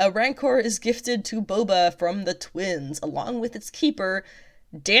 A Rancor is gifted to Boba from the twins, along with its keeper,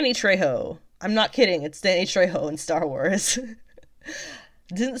 Danny Trejo. I'm not kidding, it's Danny Trejo in Star Wars.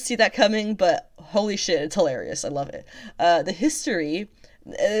 Didn't see that coming, but holy shit, it's hilarious. I love it. The history,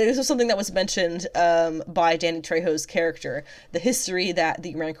 this was something that was mentioned by Danny Trejo's character, the history that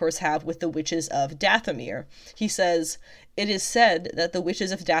the Rancors have with the witches of Dathomir. He says, "It is said that the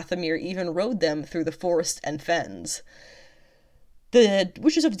witches of Dathomir even rode them through the forest and fens." The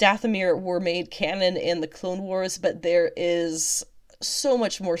witches of Dathomir were made canon in the Clone Wars, but there is so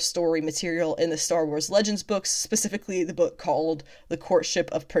much more story material in the Star Wars Legends books, specifically the book called The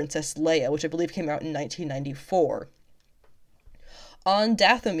Courtship of Princess Leia, which I believe came out in 1994. On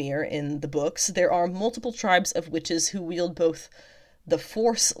Dathomir, in the books, there are multiple tribes of witches who wield both the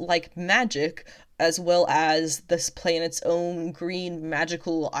Force-like magic as well as this planet's own green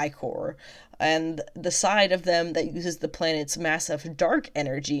magical ichor. And the side of them that uses the planet's massive dark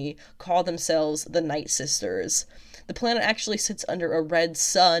energy call themselves the Night Sisters. The planet actually sits under a red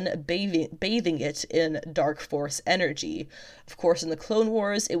sun, bathing it in dark force energy. Of course, in the Clone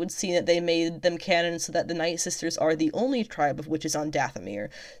Wars, it would seem that they made them canon so that the Night Sisters are the only tribe of witches on Dathomir.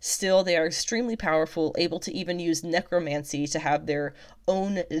 Still, they are extremely powerful, able to even use necromancy to have their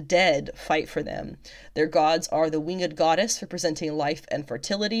own dead fight for them. Their gods are the Winged Goddess, representing life and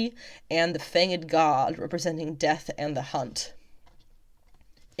fertility, and the Fanged God, representing death and the hunt.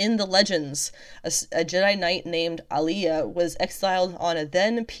 In the legends, a Jedi Knight named Alia was exiled on a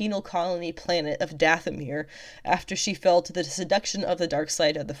then penal colony planet of Dathomir after she fell to the seduction of the dark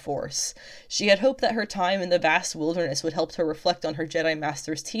side of the Force. She had hoped that her time in the vast wilderness would help her reflect on her Jedi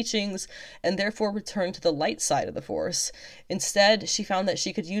Master's teachings and therefore return to the light side of the Force. Instead, she found that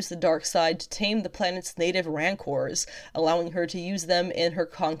she could use the dark side to tame the planet's native Rancors, allowing her to use them in her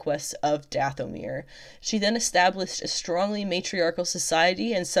conquest of Dathomir. She then established a strongly matriarchal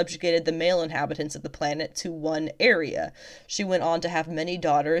society and subjugated the male inhabitants of the planet to one area. She went on to have many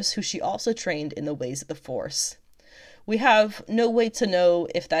daughters, who she also trained in the ways of the Force. We have no way to know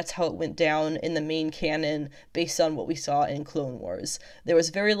if that's how it went down in the main canon based on what we saw in Clone Wars. There was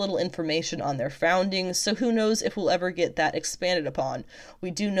very little information on their founding, so who knows if we'll ever get that expanded upon.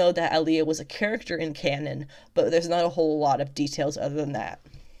 We do know that Alia was a character in canon, but there's not a whole lot of details other than that.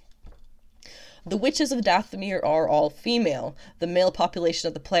 The witches of Dathomir are all female. The male population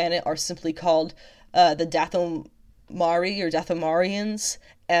of the planet are simply called the Dathomari or Dathomarians,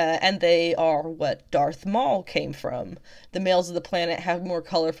 and they are what Darth Maul came from. The males of the planet have more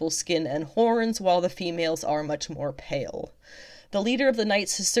colorful skin and horns, while the females are much more pale. The leader of the Night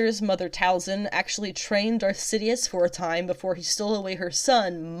Sisters, Mother Talzin, actually trained Darth Sidious for a time before he stole away her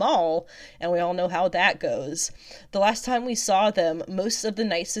son, Maul, and we all know how that goes. The last time we saw them, most of the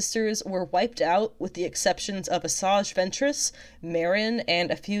Night Sisters were wiped out, with the exceptions of Asajj Ventress, Merrin, and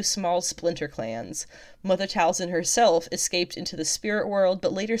a few small splinter clans. Mother Talzin herself escaped into the spirit world,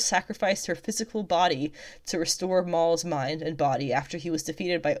 but later sacrificed her physical body to restore Maul's mind and body after he was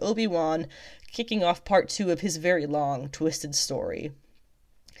defeated by Obi-Wan, kicking off part 2 of his very long, twisted story.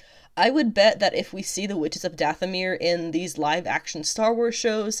 I would bet that if we see the Witches of Dathomir in these live-action Star Wars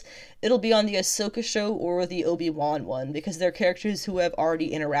shows, it'll be on the Ahsoka show or the Obi-Wan one, because they're characters who have already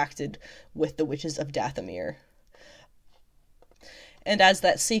interacted with the Witches of Dathomir. And as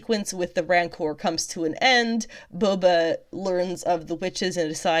that sequence with the Rancor comes to an end, Boba learns of the witches and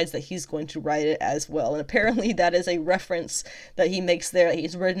decides that he's going to write it as well. And apparently that is a reference that he makes there.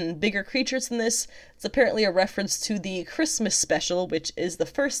 He's written bigger creatures than this. It's apparently a reference to the Christmas special, which is the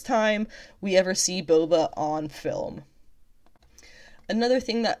first time we ever see Boba on film. Another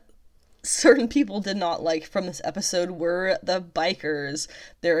thing that certain people did not like from this episode were the bikers.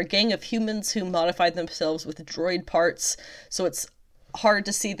 They're a gang of humans who modified themselves with droid parts, so it's hard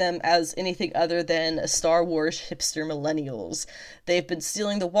to see them as anything other than Star Wars hipster millennials. They've been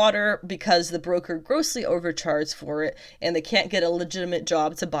stealing the water because the broker grossly overcharged for it, and they can't get a legitimate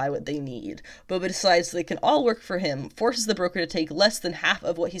job to buy what they need. Boba decides they can all work for him, forces the broker to take less than half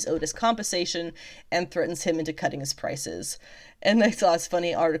of what he's owed as compensation, and threatens him into cutting his prices. And I saw this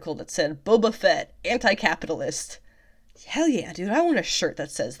funny article that said, Boba Fett, anti-capitalist. Hell yeah, dude, I want a shirt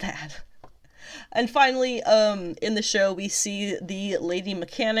that says that. And finally, in the show, we see the lady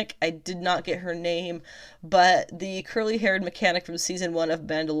mechanic. I did not get her name, but the curly-haired mechanic from season 1 of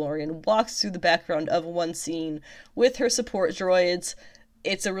Mandalorian walks through the background of one scene with her support droids.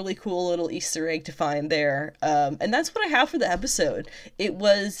 it's a really cool little Easter egg to find there. And that's what I have for the episode. It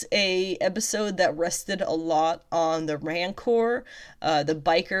was a episode that rested a lot on the Rancor, the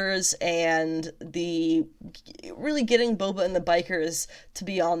bikers, and the really getting Boba and the bikers to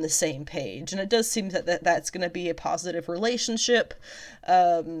be on the same page. And it does seem that's going to be a positive relationship.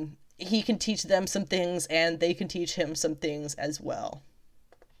 He can teach them some things, and they can teach him some things as well.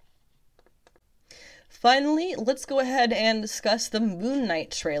 Finally, let's go ahead and discuss the Moon Knight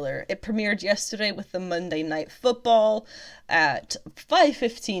trailer. It premiered yesterday with the Monday Night Football at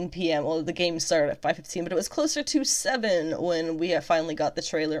 5:15 p.m. Well, the game started at 5:15, but it was closer to 7 when we finally got the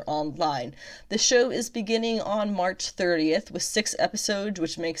trailer online. The show is beginning on March 30th with 6 episodes,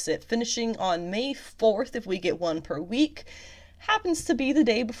 which makes it finishing on May 4th if we get one per week. Happens to be the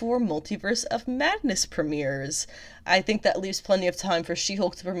day before Multiverse of Madness premieres. I think that leaves plenty of time for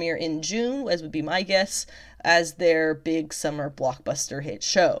She-Hulk to premiere in June, as would be my guess, as their big summer blockbuster hit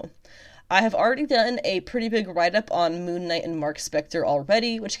show. I have already done a pretty big write-up on Moon Knight and Mark Spector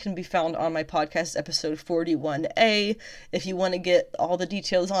already, which can be found on my podcast episode 41A. If you want to get all the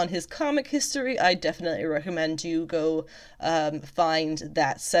details on his comic history, I definitely recommend you go find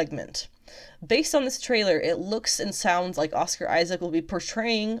that segment. Based on this trailer, it looks and sounds like Oscar Isaac will be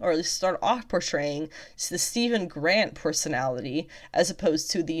portraying, or at least start off portraying, the Stephen Grant personality, as opposed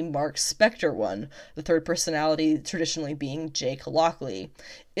to the Mark Spector one, the third personality traditionally being Jake Lockley.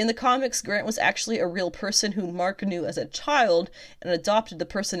 In the comics, Grant was actually a real person who Mark knew as a child and adopted the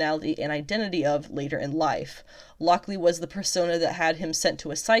personality and identity of later in life. Lockley was the persona that had him sent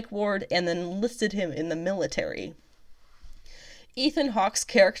to a psych ward and then enlisted him in the military. Ethan Hawke's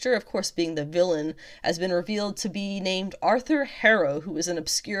character, of course being the villain, has been revealed to be named Arthur Harrow, who is an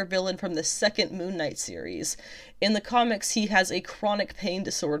obscure villain from the second Moon Knight series. In the comics, he has a chronic pain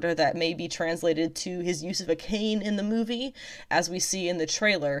disorder that may be translated to his use of a cane in the movie, as we see in the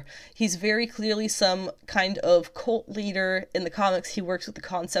trailer. He's very clearly some kind of cult leader. In the comics, he works with the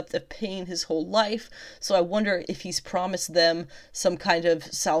concept of pain his whole life, so I wonder if he's promised them some kind of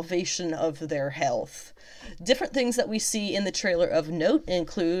salvation of their health. Different things that we see in the trailer of note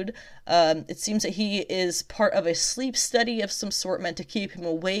include, it seems that he is part of a sleep study of some sort meant to keep him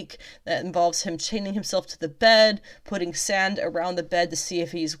awake. That involves him chaining himself to the bed, putting sand around the bed to see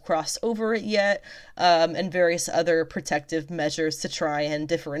if he's crossed over it yet, and various other protective measures to try and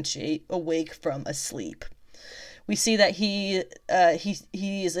differentiate awake from asleep. We see that he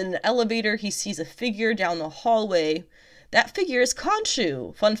is in an elevator. He sees a figure down the hallway. That figure is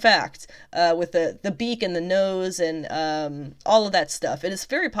Khonshu, fun fact, with the beak and the nose and all of that stuff. It is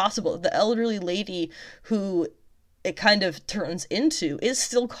very possible that the elderly lady who it kind of turns into is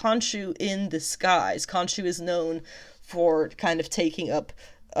still Khonshu in disguise. Khonshu is known for kind of taking up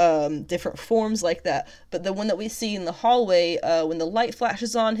different forms like that. But the one that we see in the hallway, when the light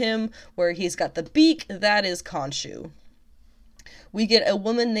flashes on him, where he's got the beak, that is Khonshu. We get a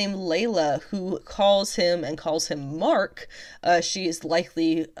woman named Layla who calls him Mark. She is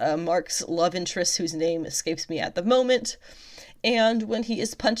likely Mark's love interest, whose name escapes me at the moment. And when he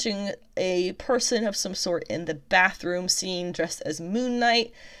is punching a person of some sort in the bathroom scene dressed as Moon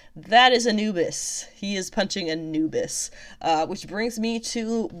Knight, that is Anubis. He is punching Anubis. Which brings me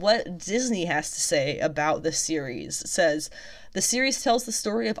to what Disney has to say about the series. It says, the series tells the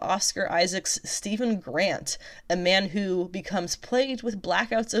story of Oscar Isaac's Stephen Grant, a man who becomes plagued with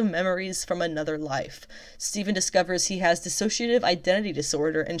blackouts of memories from another life. Stephen discovers he has dissociative identity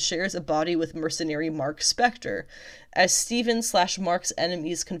disorder and shares a body with mercenary Mark Spector. As Stephen/Mark's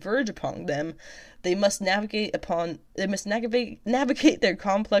enemies converge upon them, they must navigate their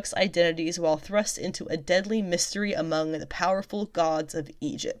complex identities while thrust into a deadly mystery among the powerful gods of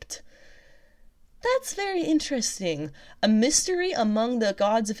Egypt. That's very interesting. A mystery among the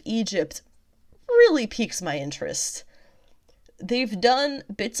gods of Egypt really piques my interest. They've done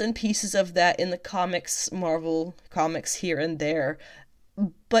bits and pieces of that in the comics, Marvel comics here and there.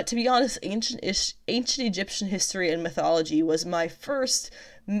 But to be honest, ancient Egyptian history and mythology was my first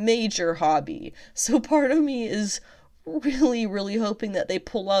major hobby. So part of me is really, really hoping that they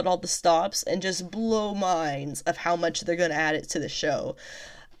pull out all the stops and just blow minds of how much they're going to add it to the show.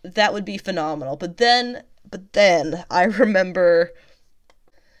 That would be phenomenal. But then I remember,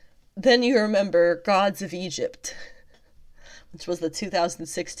 then you remember Gods of Egypt, which was the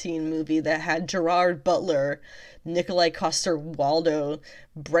 2016 movie that had Gerard Butler, Nikolai Coster-Waldau,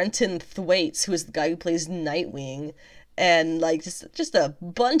 Brenton Thwaites, who is the guy who plays Nightwing, and like just a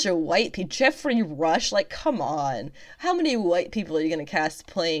bunch of white people. Jeffrey Rush, like, come on. How many white people are you going to cast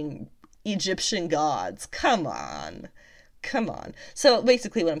playing Egyptian gods? Come on. So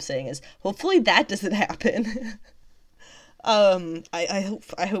basically what I'm saying is, hopefully that doesn't happen. I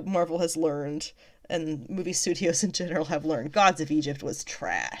hope Marvel has learned, and movie studios in general have learned. Gods of Egypt was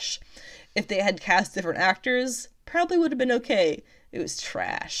trash. If they had cast different actors, probably would have been okay. It was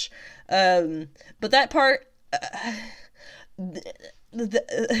trash. But that part,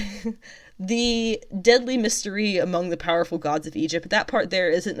 the, the deadly mystery among the powerful gods of Egypt, that part there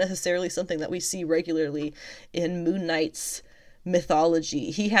isn't necessarily something that we see regularly in Moon Knight's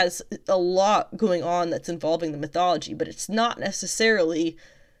mythology. He has a lot going on that's involving the mythology, but it's not necessarily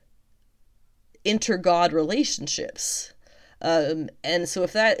inter-god relationships. And so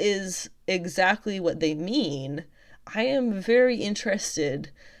if that is exactly what they mean, I am very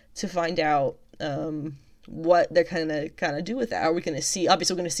interested to find out what they're kind of do with that. Are we going to see?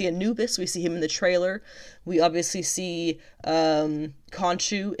 Obviously, we're going to see Anubis. We see him in the trailer. We obviously see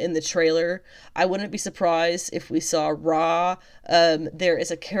Khonshu in the trailer. I wouldn't be surprised if we saw Ra. There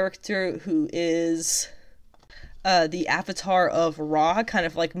is a character who is the avatar of Ra, kind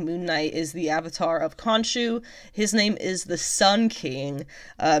of like Moon Knight is the avatar of Khonshu. His name is the Sun King.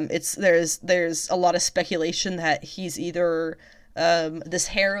 There's a lot of speculation that he's either this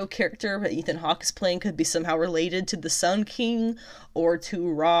Harrow character that Ethan Hawke is playing could be somehow related to the Sun King or to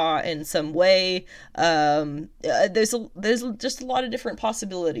Ra in some way. There's just a lot of different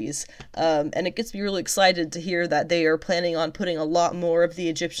possibilities, and it gets me really excited to hear that they are planning on putting a lot more of the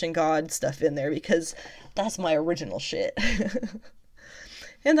Egyptian god stuff in there, because that's my original shit.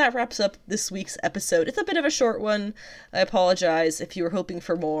 And that wraps up this week's episode. It's a bit of a short one. I apologize if you were hoping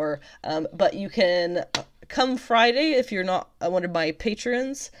for more, but you can come Friday, if you're not one of my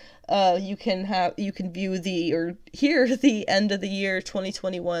patrons, you can view or hear the end of the year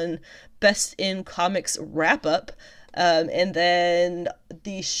 2021 Best in Comics wrap up, and then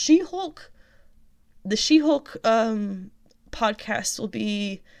the She-Hulk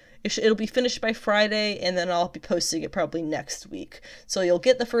podcast it'll be finished by Friday, and then I'll be posting it probably next week. So you'll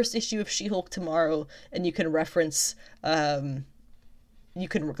get the first issue of She-Hulk tomorrow, and you can reference, you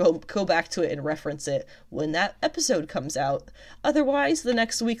can go back to it and reference it when that episode comes out. Otherwise, the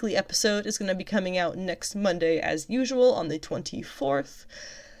next weekly episode is going to be coming out next Monday as usual on the 24th.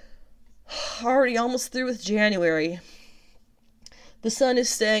 Already almost through with January. The sun is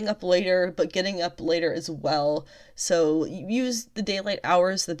staying up later, but getting up later as well. So use the daylight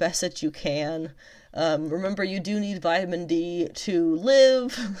hours the best that you can. Remember, you do need vitamin D to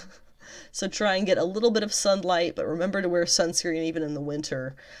live. So try and get a little bit of sunlight, but remember to wear sunscreen even in the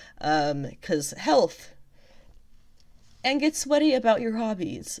winter. Because health. And get sweaty about your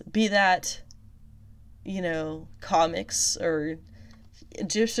hobbies. Be that, comics or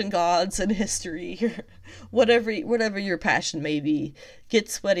Egyptian gods and history, or whatever your passion may be.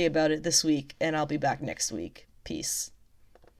 Get sweaty about it this week, and I'll be back next week. Peace.